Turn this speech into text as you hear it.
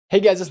Hey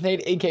guys, it's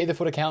Nate, aka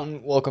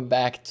TheFutAccountant. Welcome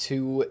back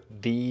to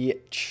the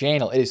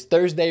channel. It is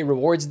Thursday,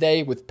 rewards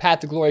day with Path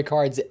to Glory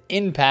cards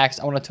in packs.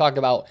 I want to talk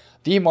about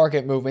the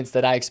market movements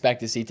that I expect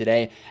to see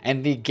today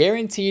and the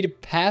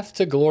guaranteed Path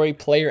to Glory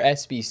player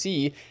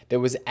SBC that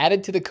was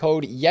added to the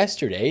code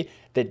yesterday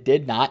that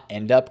did not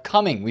end up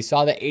coming. We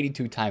saw the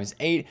 82 times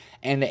 8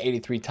 and the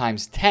 83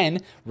 times 10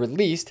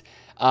 released.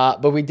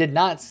 But we did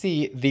not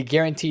see the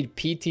guaranteed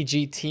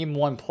PTG Team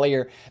 1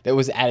 player that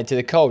was added to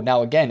the code.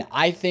 Now, again,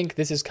 I think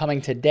this is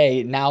coming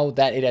today now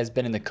that it has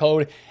been in the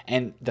code,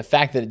 and the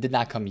fact that it did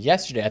not come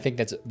yesterday, I think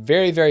that's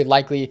very, very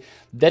likely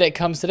that it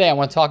comes today. I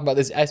want to talk about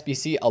this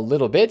SBC a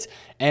little bit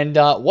and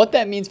what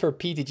that means for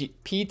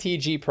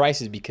PTG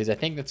prices, because I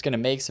think that's going to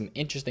make some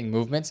interesting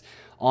movements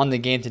on the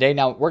game today.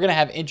 Now, we're going to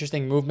have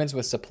interesting movements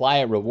with supply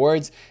at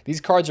rewards. These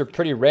cards are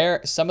pretty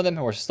rare. Some of them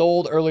were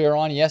sold earlier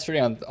on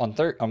yesterday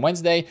on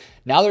Wednesday.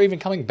 Now they're even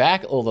coming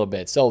back a little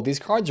bit. So these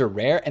cards are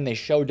rare and they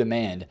show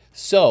demand.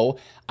 So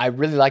I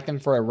really like them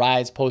for a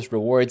rise post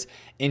rewards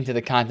into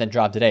the content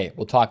drop today.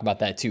 We'll talk about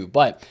that too.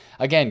 But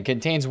again,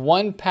 contains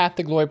one Path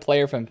to Glory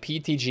player from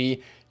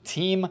PTG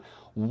Team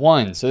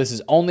 1. So this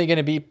is only going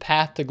to be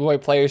Path to Glory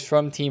players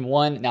from Team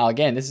 1. Now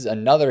again, this is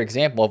another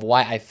example of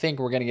why I think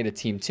we're going to get a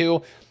Team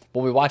 2.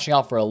 We'll be watching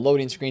out for a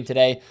loading screen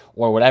today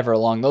or whatever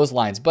along those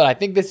lines. But I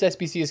think this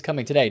SBC is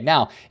coming today.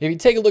 Now, if you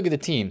take a look at the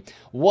team,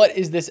 what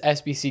is this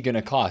SBC going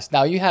to cost?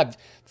 Now, you have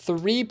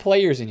 3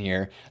 players in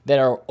here that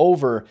are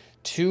over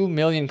 2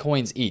 million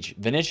coins each.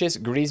 Vinicius,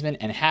 Griezmann,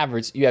 and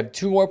Havertz. You have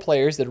 2 more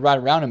players that are right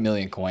around 1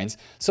 million coins.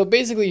 So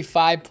basically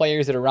 5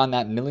 players that are around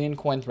that 1 million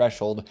coin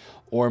threshold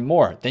or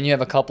more. Then you have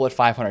a couple at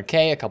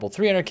 500K, a couple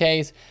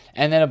 300Ks,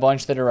 and then a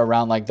bunch that are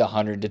around like the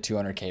 100 to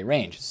 200K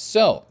range.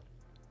 So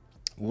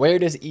where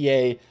does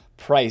EA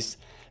price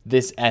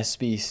this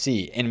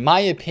SBC? In my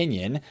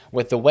opinion,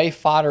 with the way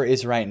fodder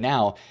is right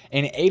now,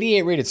 an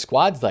 88 rated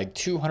squad's like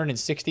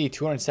 260,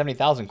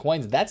 270,000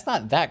 coins. That's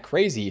not that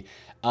crazy.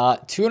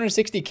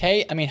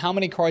 260K, I mean, how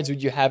many cards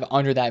would you have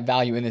under that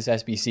value in this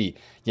SBC?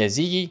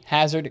 Yazigi,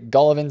 Hazard,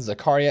 Golovin,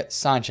 Zakaria,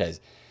 Sanchez.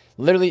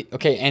 Literally,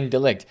 okay, and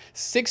Delict.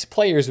 6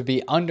 players would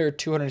be under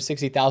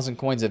 260,000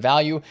 coins of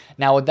value.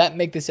 Now, would that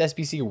make this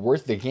SBC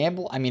worth the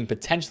gamble? I mean,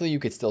 potentially you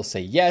could still say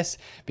yes,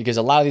 because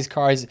a lot of these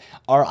cards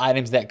are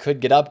items that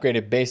could get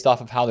upgraded based off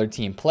of how their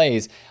team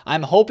plays.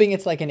 I'm hoping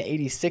it's like an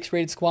 86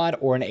 rated squad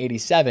or an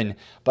 87,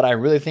 but I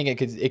really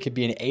think it could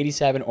be an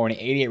 87 or an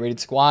 88 rated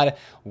squad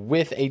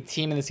with a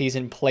team in the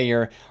season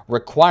player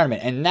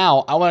requirement. And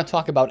now I want to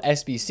talk about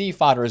SBC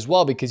fodder as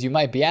well, because you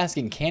might be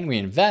asking, can we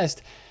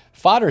invest?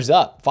 Fodder's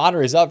up.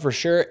 Fodder is up for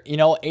sure. You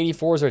know,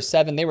 84s are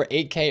 7. They were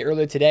 8K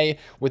earlier today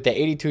with the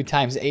 82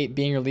 times 8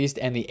 being released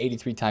and the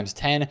 83 times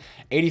 10.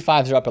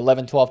 85s are up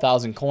 11,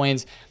 12,000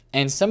 coins.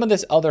 And some of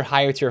this other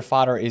higher tier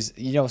fodder is,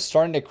 you know,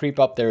 starting to creep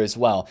up there as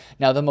well.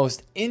 Now, the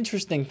most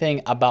interesting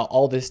thing about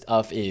all this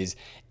stuff is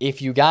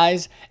if you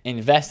guys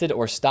invested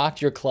or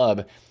stocked your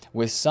club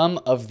with some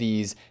of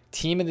these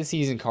team of the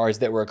season cards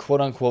that were quote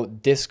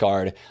unquote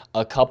discard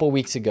a couple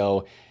weeks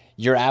ago,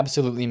 you're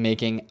absolutely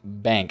making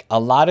bank. A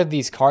lot of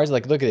these cards,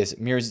 like look at this,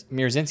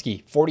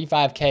 Mirzinski,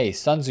 45K,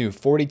 Sun Tzu,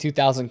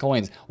 42,000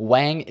 coins.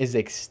 Wang is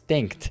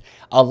extinct.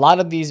 A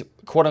lot of these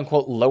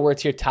quote-unquote lower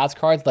tier TOTS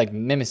cards like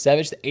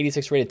Mimicevic, the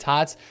 86 rated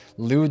TOTS,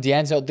 Lou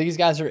Dianzo, these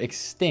guys are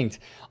extinct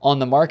on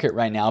the market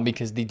right now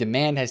because the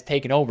demand has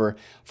taken over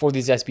for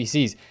these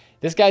SBCs.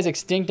 This guy's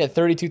extinct at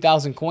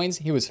 32,000 coins.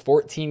 He was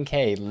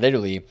 14K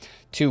literally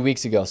 2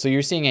 weeks ago. So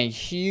you're seeing a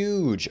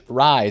huge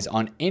rise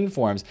on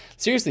informs.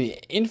 Seriously,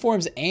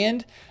 informs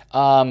and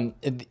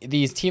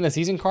these team of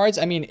season cards.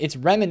 I mean, it's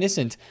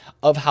reminiscent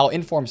of how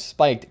informs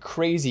spiked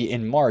crazy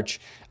in March.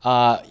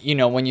 You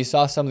know, when you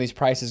saw some of these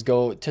prices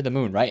go to the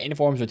moon, right?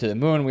 Informs were to the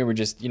moon. We were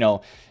just, you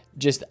know,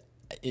 just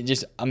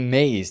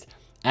amazed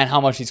and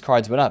how much these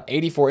cards went up.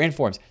 84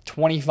 informs,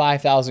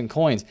 25,000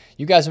 coins.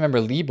 You guys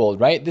remember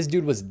Leibold, right? This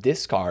dude was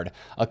discard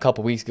a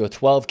couple weeks ago,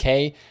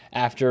 12K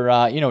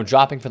after, you know,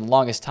 dropping for the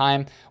longest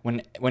time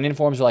when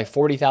informs were like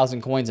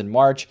 40,000 coins in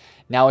March.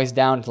 Now he's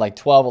down to like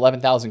 12,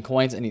 11,000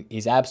 coins and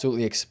he's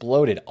absolutely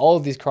exploded. All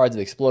of these cards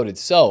have exploded.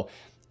 So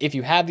if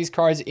you have these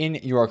cards in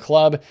your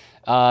club,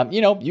 you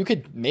know, you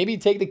could maybe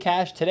take the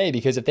cash today,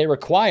 because if they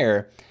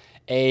require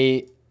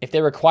a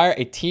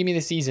team of the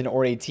season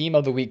or a team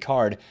of the week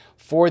card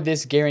for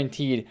this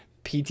guaranteed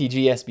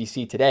PTG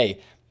SBC today,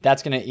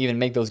 that's going to even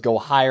make those go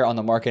higher on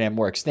the market and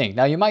more extinct.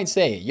 Now, you might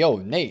say, yo,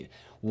 Nate,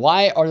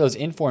 why are those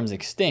informs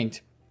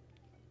extinct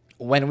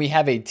when we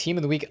have a team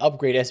of the week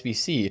upgrade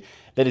SBC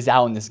that is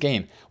out in this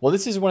game? Well,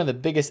 this is one of the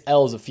biggest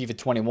L's of FIFA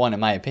 21, in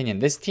my opinion.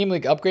 This team of the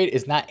week upgrade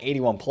is not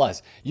 81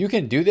 plus. You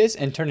can do this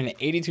and turn an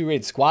 82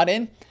 rated squad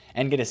in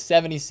and get a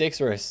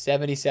 76 or a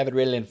 77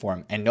 rated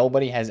inform, and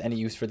nobody has any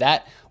use for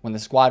that when the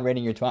squad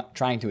rating you're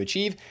trying to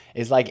achieve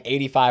is like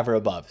 85 or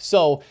above.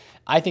 So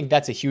I think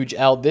that's a huge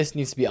L. This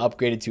needs to be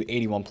upgraded to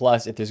 81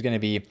 plus if there's going to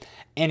be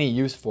any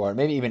use for it,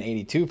 maybe even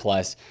 82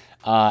 plus.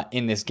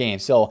 in this game.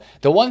 So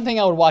the one thing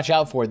I would watch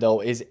out for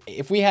though is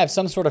if we have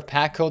some sort of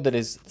pack code that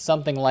is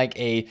something like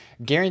a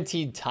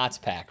guaranteed TOTS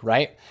pack,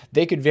 right?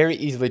 They could very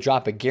easily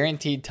drop a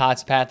guaranteed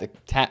TOTS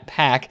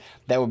pack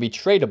that would be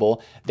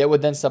tradable that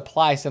would then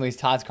supply some of these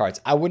TOTS cards.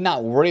 I would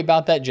not worry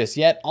about that just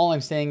yet. All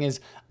I'm saying is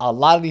a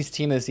lot of these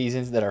team of the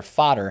seasons that are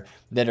fodder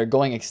that are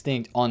going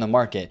extinct on the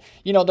market,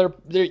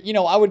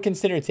 I would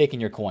consider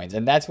taking your coins.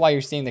 And that's why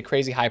you're seeing the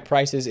crazy high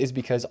prices, is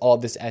because all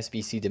of this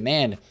SBC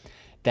demand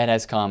that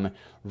has come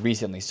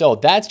recently. So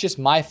that's just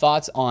my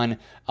thoughts on,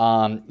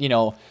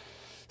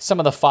 some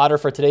of the fodder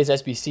for today's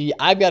SBC.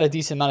 I've got a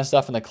decent amount of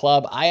stuff in the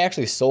club. I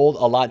actually sold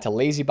a lot to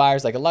lazy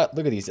buyers, like a lot.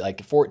 Look at these,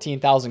 like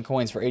 14,000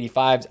 coins for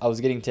 85s I was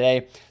getting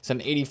today. Some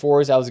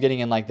 84s I was getting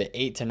in like the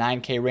 8 to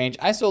 9K range.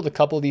 I sold a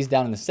couple of these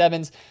down in the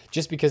 7s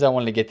just because I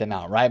wanted to get them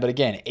out, right? But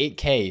again,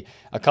 8K,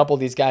 a couple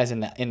of these guys in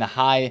the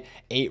high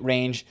 8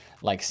 range,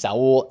 like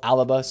Saul,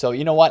 Alaba. So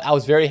you know what? I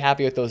was very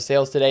happy with those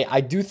sales today.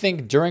 I do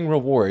think during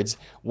rewards,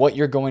 what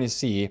you're going to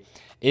see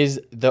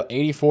is the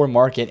 84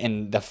 market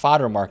and the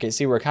fodder market.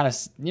 See, we're kind of,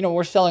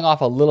 we're selling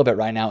off a little bit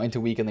right now into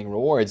weekly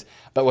rewards,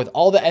 but with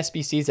all the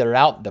SBCs that are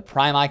out, the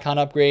prime icon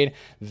upgrade,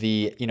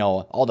 the,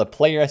 all the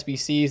player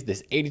SBCs,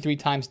 this 83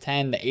 times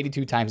 10, the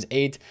 82 times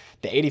 8,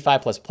 the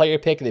 85 plus player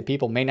pick that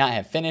people may not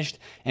have finished.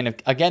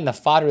 And again, the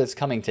fodder that's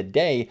coming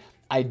today,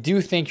 I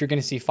do think you're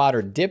going to see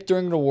fodder dip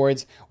during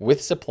rewards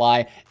with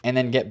supply and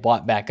then get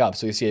bought back up.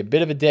 So you see a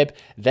bit of a dip,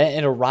 then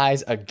it'll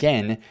rise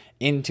again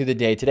into the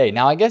day today.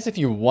 Now, I guess if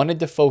you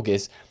wanted to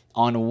focus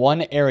on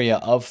one area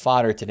of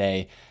fodder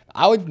today,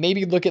 I would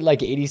maybe look at like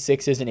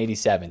 86s and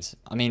 87s.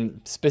 I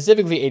mean,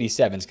 specifically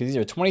 87s, because these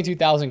are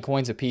 22,000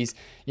 coins a piece.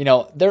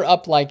 They're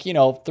up like,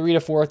 3,000 to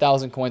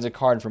 4,000 coins a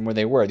card from where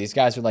they were. These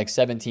guys are like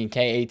 17K,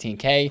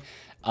 18K.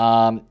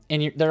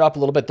 And they're up a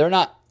little bit. They're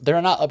not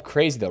up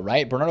crazy though,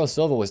 right? Bernardo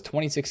Silva was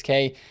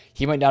 26K.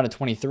 He went down to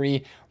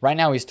 23. Right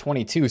now he's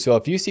 22. So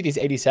if you see these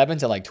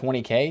 87s at like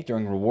 20K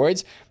during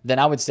rewards, then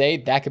I would say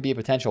that could be a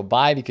potential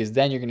buy, because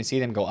then you're going to see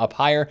them go up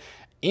higher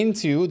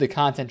into the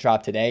content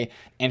drop today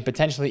and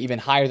potentially even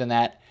higher than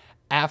that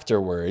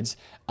afterwards.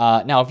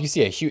 Now, if you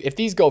see if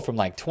these go from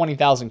like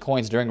 20,000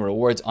 coins during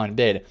rewards on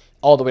bid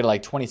all the way to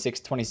like 26,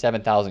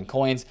 27,000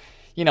 coins,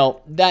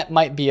 that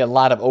might be a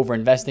lot of over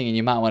investing and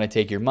you might want to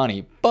take your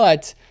money.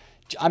 But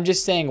I'm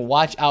just saying,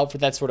 watch out for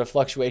that sort of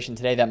fluctuation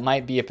today. That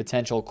might be a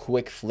potential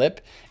quick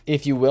flip,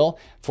 if you will,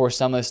 for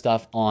some of the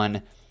stuff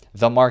on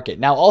the market.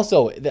 Now,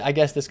 also, I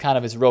guess this kind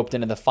of is roped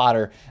into the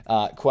fodder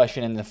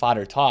question and the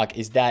fodder talk,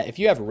 is that if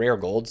you have rare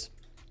golds,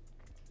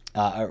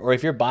 or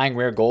if you're buying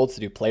rare golds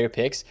to do player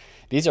picks,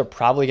 these are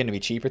probably going to be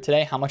cheaper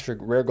today. How much for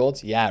rare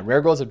golds? Yeah,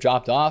 rare golds have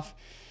dropped off.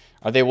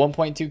 Are they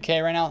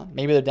 1.2K right now?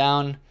 Maybe they're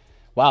down.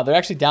 Wow, they're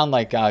actually down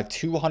like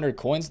 200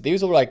 coins.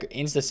 These were like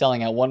insta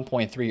selling at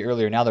 1.3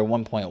 earlier. Now they're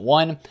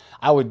 1.1.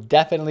 I would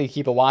definitely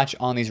keep a watch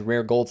on these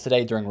rare golds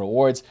today during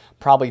rewards,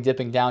 probably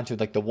dipping down to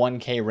like the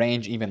 1K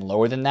range, even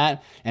lower than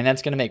that. And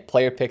that's going to make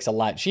player picks a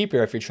lot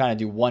cheaper if you're trying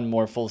to do one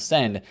more full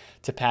send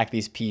to pack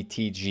these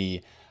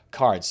PTG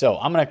cards. So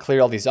I'm going to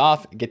clear all these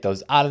off, get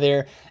those out of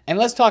there. And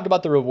let's talk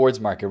about the rewards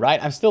market,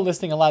 right? I'm still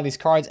listing a lot of these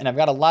cards, and I've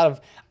got a lot of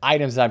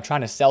items that I'm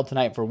trying to sell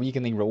tonight for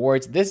weekly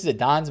rewards. This is a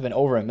Don's been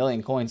over 1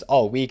 million coins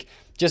all week.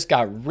 Just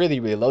got really,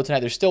 really low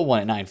tonight. There's still one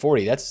at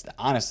 940. That's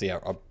honestly a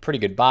pretty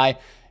good buy.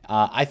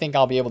 I think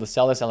I'll be able to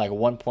sell this at like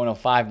 1.05,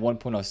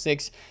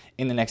 1.06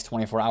 in the next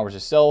 24 hours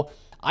or so.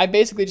 I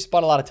basically just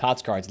bought a lot of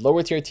TOTS cards.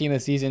 Lower tier team of the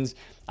seasons.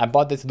 I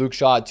bought this Luke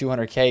Shaw at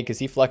 200K because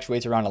he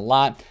fluctuates around a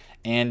lot.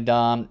 And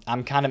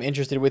I'm kind of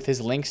interested with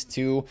his links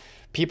to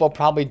people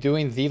probably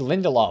doing the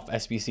Lindelof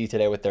SBC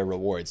today with their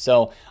rewards.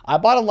 So I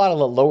bought a lot of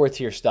the lower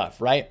tier stuff,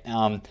 right?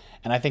 And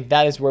I think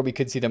that is where we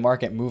could see the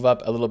market move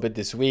up a little bit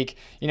this week.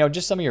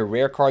 Just some of your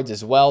rare cards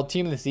as well.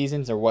 Team of the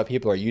seasons are what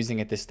people are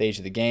using at this stage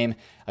of the game.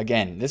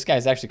 Again, this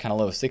guy's actually kind of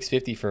low.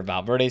 650 for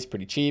Valverde is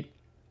pretty cheap.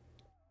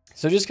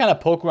 So just kind of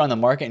poke around the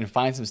market and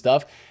find some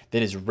stuff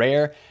that is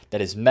rare,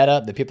 that is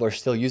meta, that people are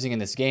still using in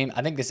this game.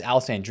 I think this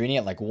Alessandrini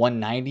at like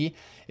 190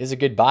 is a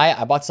good buy.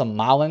 I bought some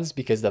Mullins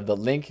because of the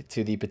link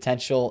to the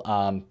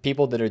potential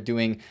people that are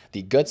doing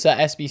the Gutsa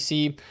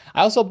SBC.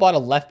 I also bought a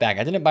left back.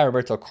 I didn't buy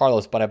Roberto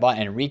Carlos, but I bought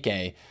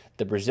Enrique,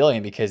 the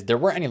Brazilian, because there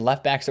weren't any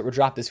left backs that were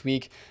dropped this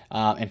week,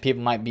 and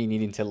people might be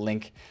needing to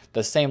link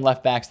the same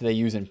left backs that they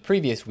use in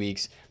previous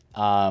weeks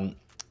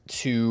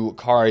to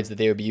cards that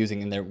they would be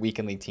using in their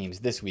weekly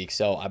teams this week.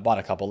 So I bought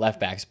a couple left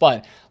backs.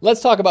 But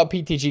let's talk about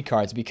PTG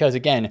cards, because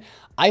again,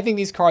 I think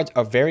these cards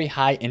are very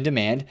high in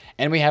demand,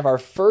 and we have our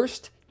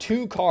first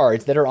 2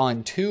 cards that are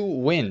on 2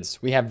 wins.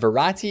 We have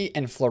Verratti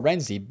and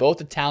Florenzi,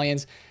 both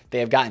Italians. They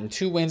have gotten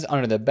 2 wins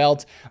under the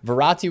belt.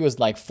 Verratti was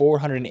like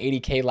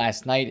 480K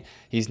last night.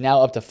 He's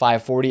now up to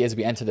 540 as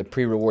we enter the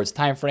pre-rewards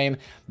time frame.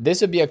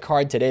 This would be a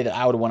card today that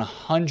I would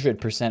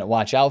 100%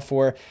 watch out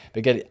for,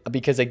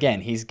 because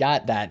again, he's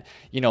got that,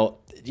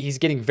 he's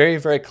getting very,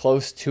 very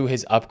close to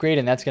his upgrade,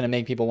 and that's going to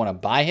make people want to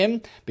buy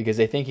him because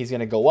they think he's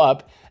going to go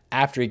up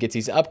after he gets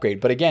his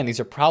upgrade. But again, these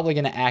are probably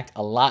going to act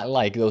a lot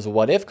like those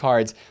what if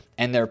cards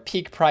and their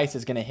peak price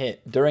is going to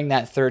hit during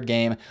that third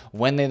game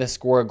when they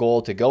score a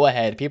goal to go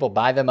ahead. People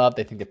buy them up.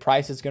 They think the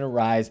price is going to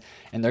rise,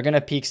 and they're going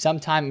to peak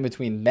sometime in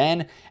between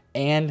then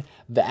and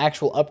the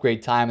actual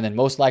upgrade time. And then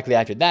most likely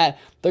after that,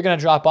 they're going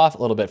to drop off a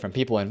little bit from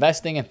people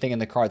investing and thinking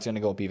the card's going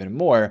to go up even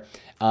more.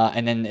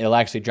 And then it'll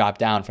actually drop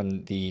down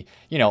from the,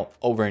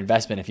 over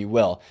investment, if you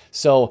will.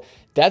 So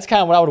that's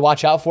kind of what I would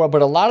watch out for.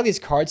 But a lot of these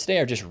cards today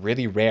are just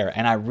really rare,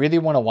 and I really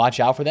want to watch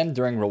out for them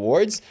during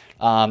rewards.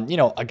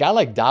 A guy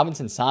like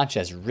Davinson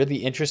Sanchez really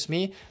interests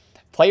me.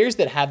 Players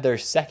that have their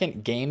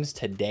second games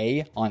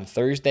today on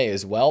Thursday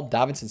as well.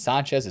 Davinson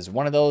Sanchez is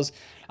one of those.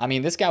 I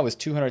mean, this guy was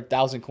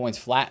 200,000 coins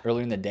flat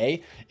earlier in the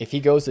day. If he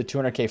goes to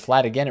 200K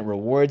flat again at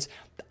rewards,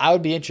 I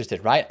would be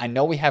interested, right? I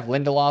know we have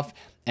Lindelof,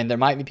 and there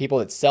might be people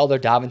that sell their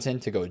Davinson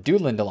to go do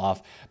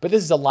Lindelof, but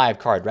this is a live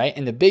card, right?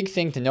 And the big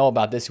thing to know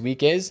about this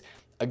week is,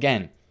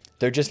 again,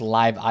 they're just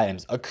live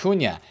items.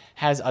 Acuna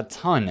has a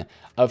ton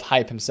of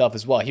hype himself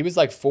as well. He was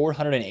like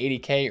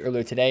 480K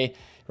earlier today.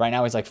 Right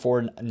now he's like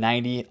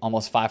 490,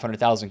 almost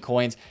 500,000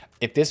 coins.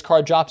 If this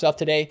card drops off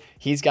today,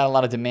 he's got a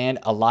lot of demand,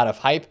 a lot of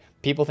hype.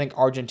 People think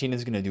Argentina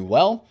is going to do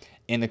well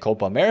in the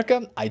Copa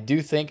America. I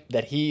do think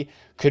that he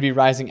could be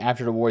rising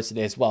after rewards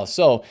today as well.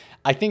 So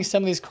I think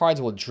some of these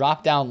cards will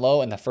drop down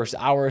low in the first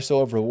hour or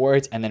so of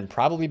rewards and then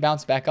probably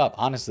bounce back up,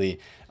 honestly.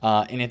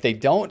 And if they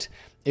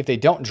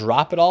don't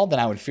drop at all, then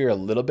I would fear a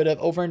little bit of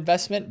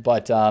overinvestment.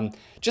 But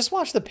just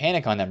watch the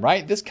panic on them,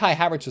 right? This Kai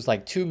Havertz was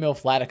like 2 mil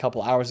flat a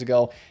couple hours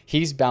ago.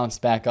 He's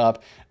bounced back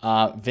up.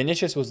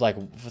 Vinicius was like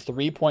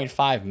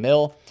 3.5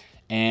 mil.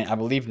 And I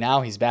believe now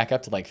he's back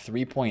up to like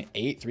 3.8,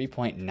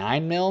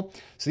 3.9 mil.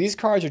 So these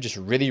cards are just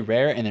really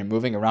rare and they're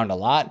moving around a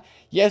lot.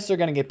 Yes, they're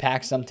going to get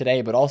packed some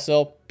today, but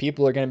also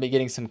people are going to be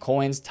getting some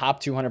coins. Top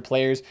 200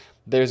 players.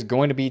 There's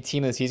going to be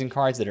team of the season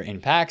cards that are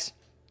in packs.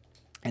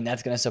 And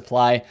that's going to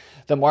supply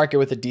the market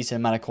with a decent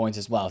amount of coins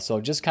as well.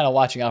 So just kind of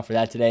watching out for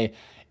that today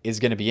is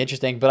going to be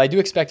interesting. But I do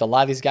expect a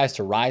lot of these guys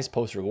to rise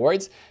post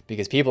rewards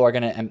because people are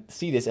going to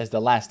see this as the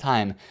last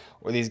time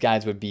where these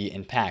guys would be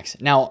in packs.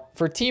 Now,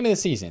 for team of the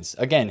seasons,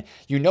 again,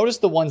 you notice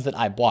the ones that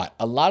I bought.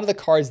 A lot of the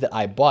cards that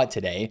I bought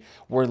today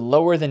were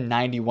lower than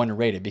 91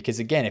 rated because,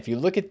 again, if you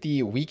look at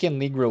the weekend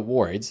league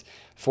rewards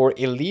for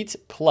Elite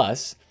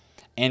Plus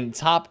and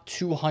top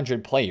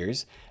 200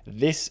 players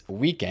this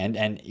weekend,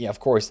 and of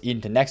course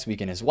into next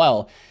weekend as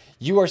well,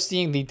 you are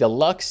seeing the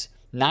deluxe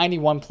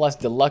 91 plus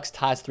deluxe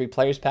TOTS 3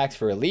 players packs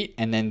for Elite,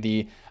 and then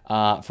the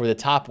for the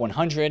top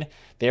 100,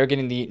 they are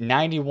getting the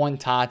 91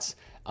 TOTS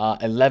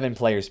 11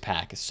 players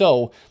pack.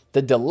 So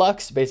the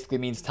deluxe basically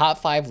means top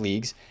 5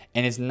 leagues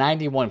and is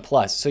 91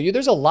 plus. So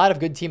there's a lot of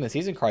good team of the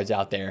season cards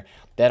out there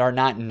that are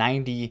not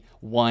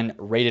 91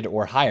 rated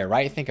or higher,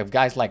 right? Think of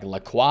guys like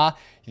Lacroix.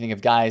 You think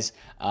of guys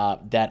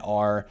that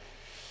are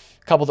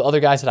a couple of the other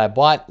guys that I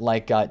bought,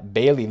 like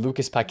Bailey,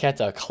 Lucas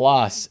Paqueta,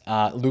 Klaus,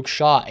 Luke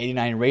Shaw,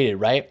 89 rated,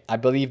 right? I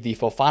believe the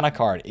Fofana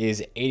card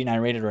is 89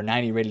 rated or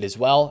 90 rated as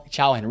well.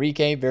 Chao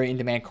Henrique, very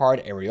in-demand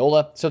card,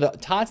 Areola. So the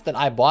TOTS that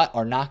I bought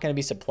are not going to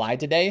be supplied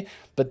today,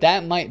 but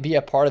that might be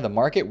a part of the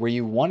market where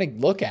you want to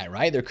look at,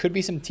 right? There could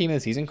be some team of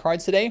the season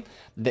cards today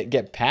that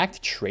get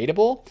packed,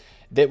 tradable,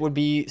 that would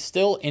be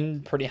still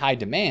in pretty high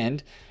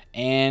demand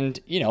and,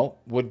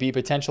 would be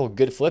potential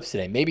good flips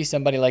today. Maybe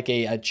somebody like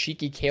a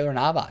cheeky Keylor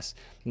Navas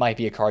might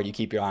be a card you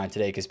keep your eye on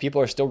today because people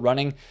are still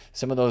running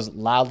some of those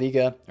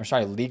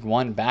League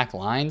One back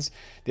lines.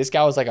 This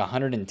guy was like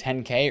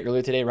 110K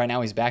earlier today. Right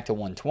now he's back to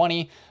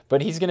 120,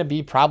 but he's going to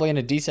be probably in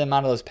a decent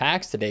amount of those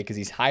packs today because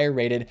he's higher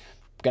rated,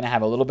 going to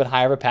have a little bit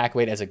higher of a pack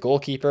weight as a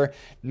goalkeeper.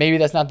 Maybe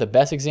that's not the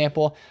best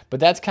example,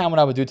 but that's kind of what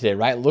I would do today,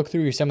 right? Look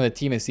through some of the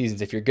team of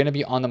seasons if you're going to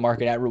be on the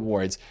market at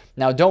rewards.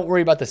 Now, don't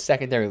worry about the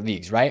secondary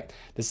leagues, right?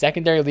 The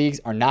secondary leagues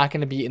are not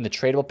going to be in the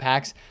tradable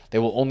packs. They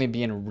will only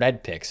be in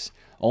red picks.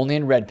 Only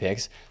in red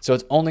picks. So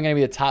it's only going to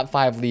be the top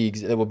 5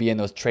 leagues that will be in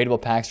those tradable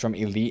packs from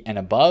Elite and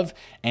above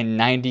and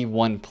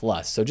 91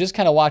 plus. So just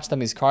kind of watch some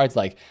of these cards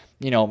like,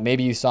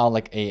 maybe you saw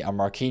like a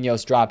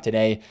Marquinhos drop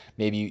today.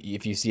 Maybe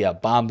if you see a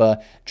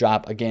Bamba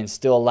drop, again,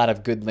 still a lot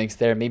of good links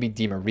there. Maybe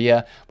Di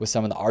Maria with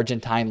some of the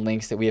Argentine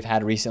links that we have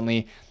had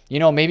recently.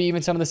 Maybe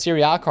even some of the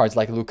Serie A cards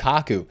like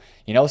Lukaku,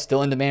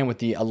 still in demand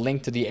with a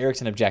link to the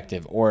Ericsson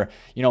objective. Or,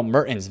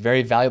 Mertens,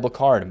 very valuable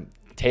card.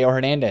 Teo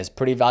Hernandez,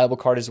 pretty valuable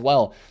card as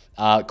well.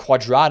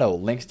 Quadrado,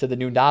 links to the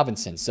new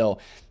Davinson. So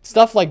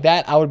stuff like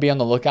that I would be on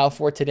the lookout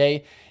for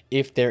today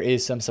if there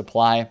is some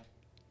supply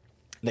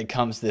that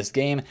comes to this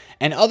game.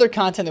 And other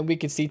content that we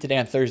could see today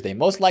on Thursday,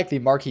 most likely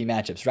marquee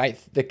matchups, right?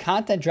 The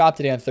content drop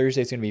today on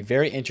Thursday is going to be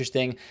very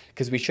interesting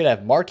because we should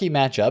have marquee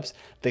matchups,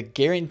 the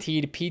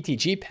guaranteed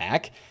PTG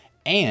pack,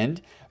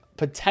 and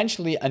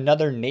potentially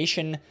another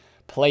nation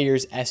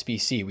players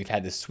SBC. We've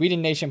had the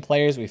Sweden nation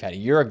players, we've had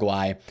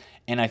Uruguay,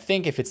 and I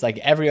think if it's like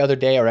every other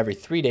day or every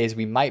 3 days,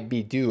 we might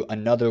be due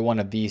another one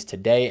of these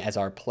today as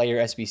our player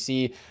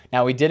SBC.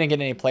 Now, we didn't get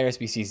any player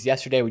SBCs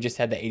yesterday. We just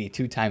had the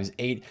 82 times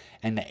 8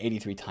 and the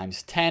 83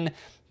 times 10.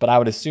 But I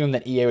would assume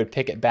that EA would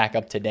pick it back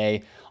up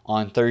today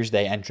on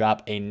Thursday and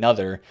drop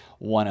another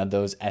one of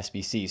those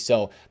SBCs.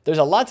 So there's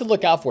a lot to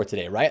look out for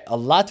today, right? A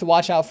lot to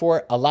watch out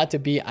for, a lot to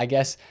be, I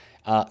guess,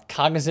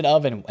 cognizant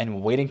of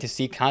and waiting to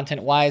see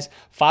content wise.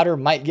 Fodder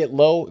might get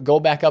low, go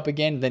back up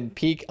again, then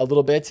peak a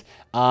little bit.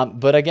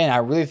 But again, I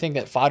really think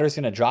that fodder is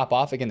going to drop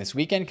off again this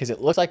weekend because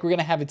it looks like we're going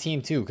to have a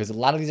team too, because a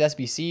lot of these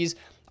SBCs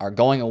are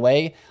going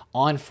away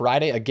on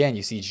Friday. Again,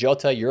 you see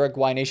Jota,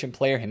 Uruguay nation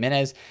player,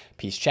 Jimenez,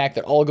 Peace Check.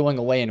 They're all going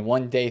away in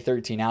 1 day,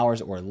 13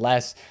 hours or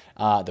less.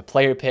 The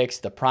player picks,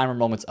 the primer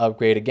moments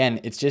upgrade.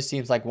 Again, it just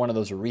seems like one of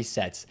those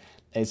resets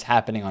is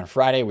happening on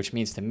Friday, which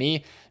means to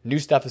me, new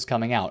stuff is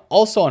coming out.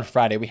 Also on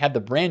Friday, we have the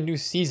brand new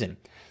season.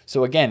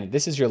 So again,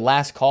 this is your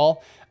last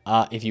call.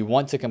 If you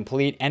want to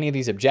complete any of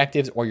these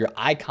objectives or your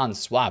icon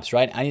swaps,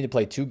 right? I need to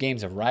play 2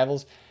 games of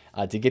Rivals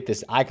to get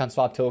this icon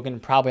swap token.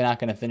 Probably not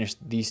going to finish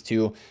these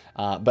 2,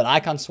 but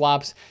icon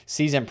swaps,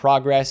 season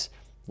progress,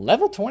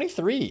 level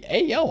 23.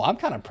 Hey, yo, I'm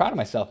kind of proud of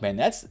myself, man.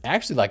 That's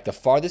actually like the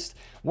farthest,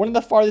 one of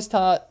the farthest,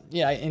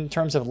 in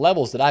terms of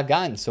levels that I've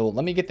gotten. So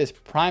let me get this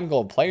Prime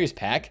Gold Players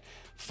Pack.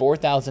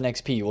 4,000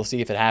 XP. We'll see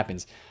if it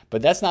happens,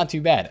 but that's not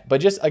too bad. But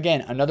just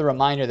again, another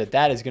reminder that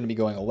that is going to be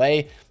going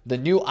away. The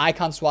new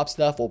icon swap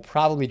stuff will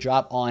probably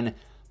drop on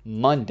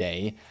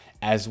Monday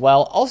as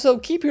well. Also,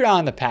 keep your eye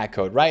on the pack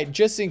code, right?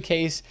 Just in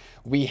case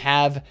we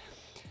have,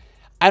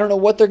 I don't know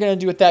what they're going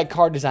to do with that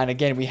card design.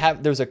 Again,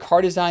 there's a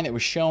card design that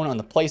was shown on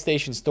the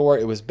PlayStation Store.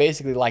 It was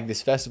basically like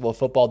this Festival of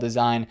Football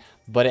design,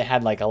 but it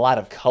had like a lot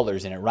of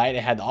colors in it, right?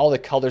 It had all the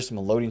colors from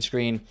a loading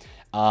screen.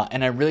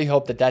 And I really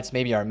hope that that's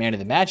maybe our man of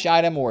the match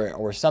item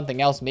or something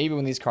else. Maybe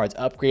when these cards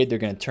upgrade, they're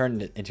going to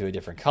turn it into a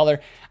different color.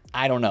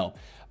 I don't know.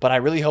 But I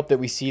really hope that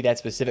we see that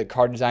specific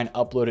card design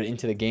uploaded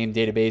into the game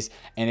database.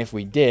 And if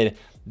we did,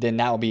 then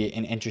that would be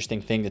an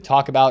interesting thing to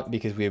talk about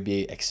because we would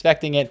be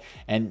expecting it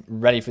and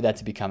ready for that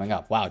to be coming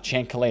up. Wow,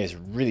 Chan Calais is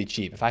really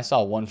cheap. If I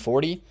saw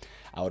 140,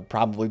 I would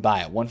probably buy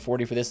it.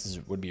 140 for this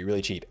would be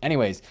really cheap.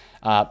 Anyways,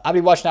 I'll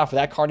be watching out for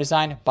that card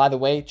design. By the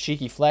way,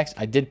 cheeky flex,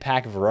 I did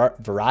pack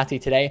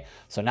Verratti today.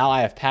 So now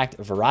I have packed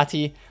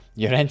Verratti,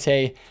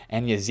 Llorente,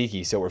 and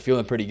Yaziki. So we're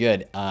feeling pretty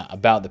good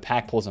about the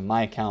pack pulls on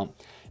my account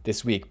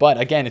this week. But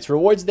again, it's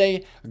rewards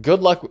day.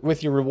 Good luck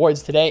with your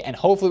rewards today. And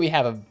hopefully we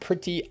have a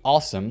pretty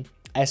awesome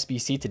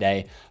SBC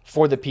today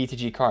for the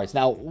PTG cards.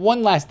 Now,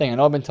 one last thing. I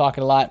know I've been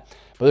talking a lot,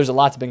 but there's a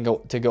lot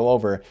to go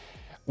over.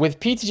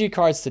 With PTG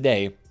cards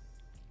today,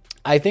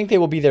 I think they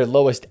will be their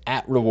lowest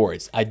at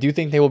rewards. I do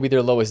think they will be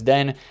their lowest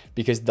then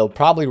because they'll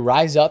probably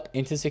rise up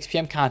into 6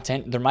 p.m.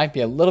 content. There might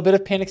be a little bit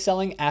of panic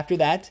selling after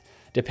that,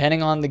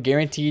 depending on the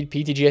guaranteed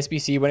PTG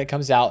SBC when it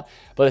comes out.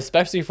 But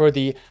especially for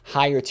the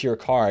higher tier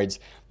cards,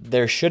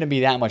 there shouldn't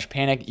be that much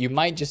panic. You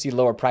might just see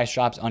lower price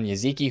drops on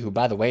Yaziki, who,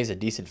 by the way, is a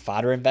decent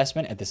fodder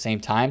investment at the same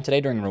time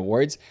today during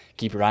rewards.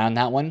 Keep your eye on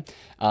that one.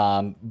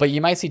 But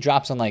you might see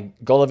drops on like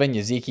Golovin,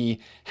 Yaziki,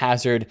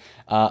 Hazard.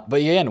 But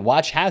again,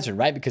 watch Hazard,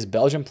 right? Because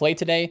Belgium played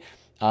today.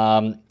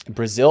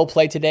 Brazil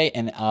played today,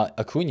 and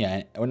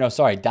Acuna, or no,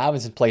 sorry,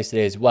 Davinson plays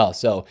today as well.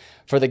 So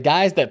for the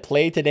guys that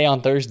play today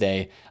on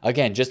Thursday,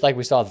 again, just like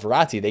we saw with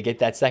Verratti, they get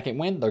that second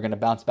win, they're going to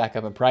bounce back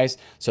up in price.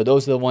 So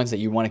those are the ones that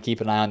you want to keep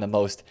an eye on the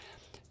most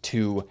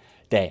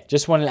today.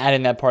 Just wanted to add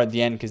in that part at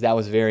the end because that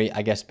was very,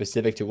 I guess,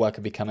 specific to what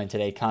could be coming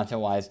today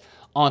content-wise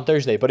on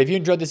Thursday. But if you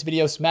enjoyed this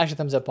video, smash a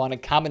thumbs up on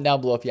it, comment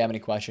down below if you have any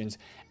questions,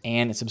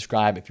 and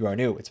subscribe if you are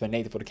new. It's been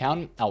Nate, the Foot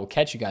Accountant. I will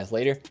catch you guys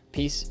later.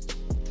 Peace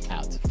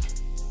out.